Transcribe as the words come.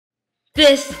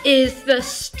This is the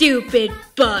stupid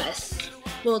bus.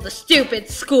 Well, the stupid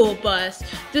school bus.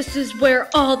 This is where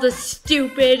all the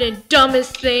stupid and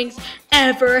dumbest things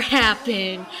ever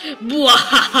happen.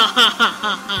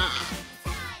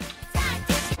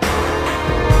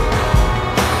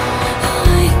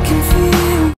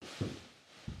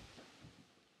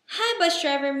 Hi, bus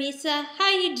driver Misa.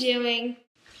 How you doing?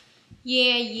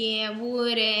 Yeah,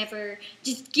 whatever.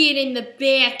 Just get in the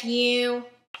back, you.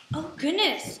 Oh,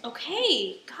 goodness.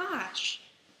 Okay. Gosh.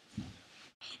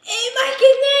 Hey, my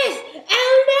goodness!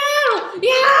 Oh, no!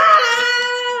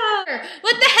 Yeah!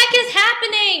 What the heck is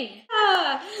happening?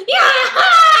 Yeah!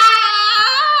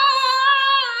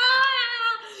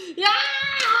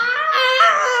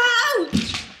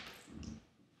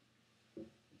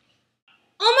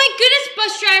 Oh, my goodness,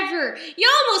 bus driver! You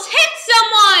almost hit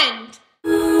someone!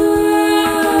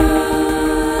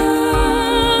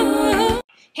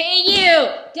 Hey, you!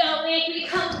 Don't make me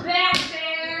come back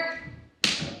there!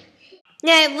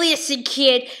 Now listen,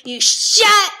 kid, you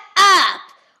shut up,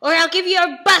 or I'll give you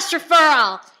a bus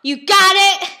referral. You got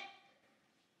it?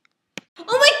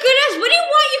 Oh my goodness, what do you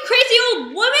want, you crazy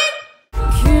old woman?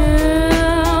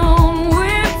 Can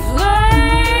we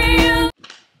play?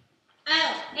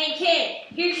 Oh, hey kid,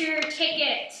 here's your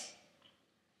ticket.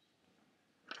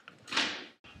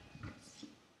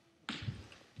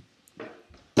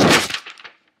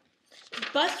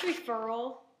 Bus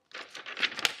referral?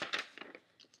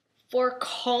 For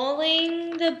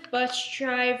calling the bus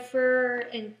driver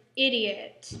an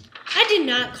idiot. I did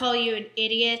not call you an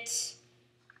idiot.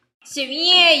 So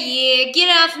yeah, get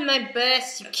off of my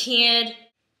bus, you kid.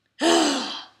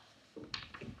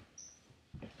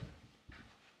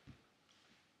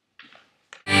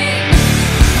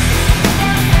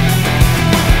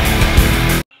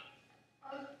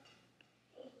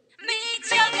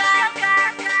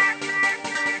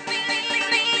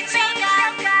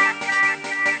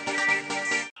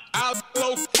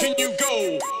 Can you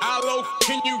go? How low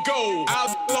can you go? How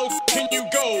low can you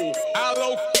go? How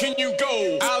low can you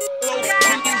go? How low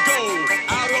can you go?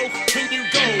 How low can you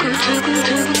go?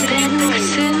 두근두근대는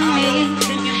가슴이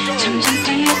점점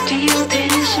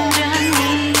뛰어대는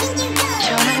심장이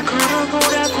전화를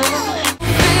걸어보라고.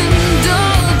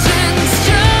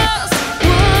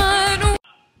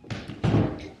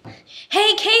 Hey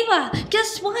Kayla,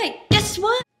 guess what?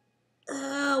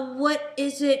 What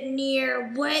is it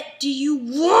near? What do you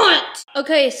want?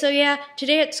 Okay, so yeah,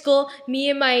 today at school, me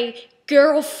and my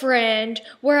girlfriend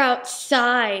were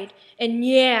outside, and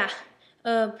yeah,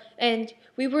 and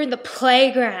we were in the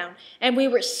playground, and we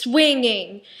were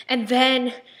swinging, and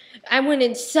then I went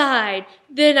inside,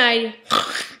 then I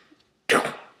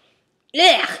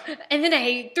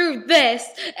threw this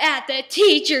at the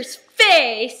teacher's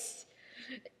face.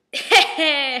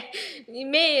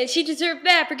 Man, she deserved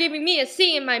that for giving me a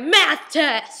C in my math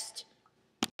test.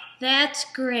 That's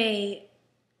great.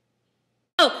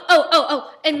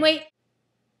 Oh, and wait.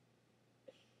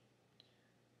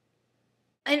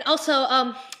 And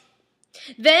also,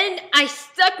 then I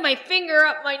stuck my finger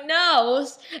up my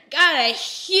nose, got a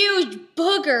huge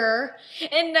booger,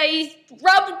 and I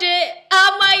rubbed it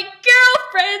on my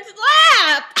girlfriend's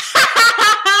lap.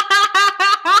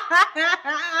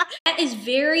 That is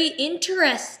very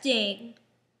interesting.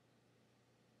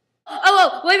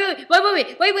 Oh,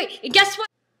 wait. Guess what?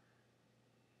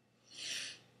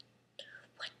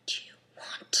 What do you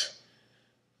want?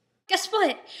 Guess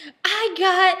what? I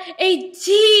got a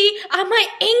D on my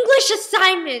English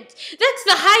assignment. That's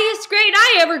the highest grade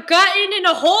I ever gotten in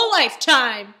a whole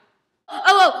lifetime.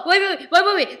 Oh,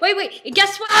 wait.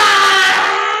 Guess what?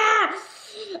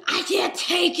 I can't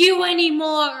take you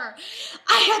anymore.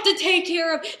 I have to take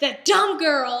care of that dumb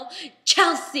girl,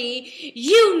 Chelsea,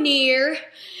 you near,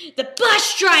 the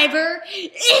bus driver.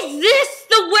 Is this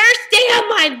the worst day of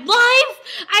my life?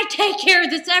 I take care of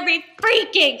this every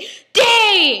freaking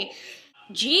day.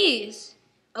 Jeez.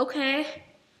 Okay.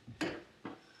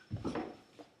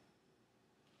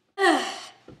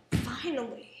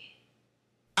 Finally.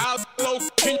 How low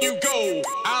can you go?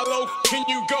 How low can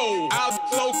you go? How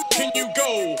low can you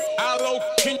go? How low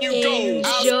can you go?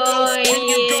 How low can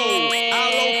you go? How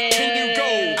low can you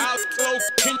go? How low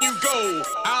can you go?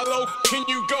 How low can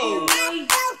you go?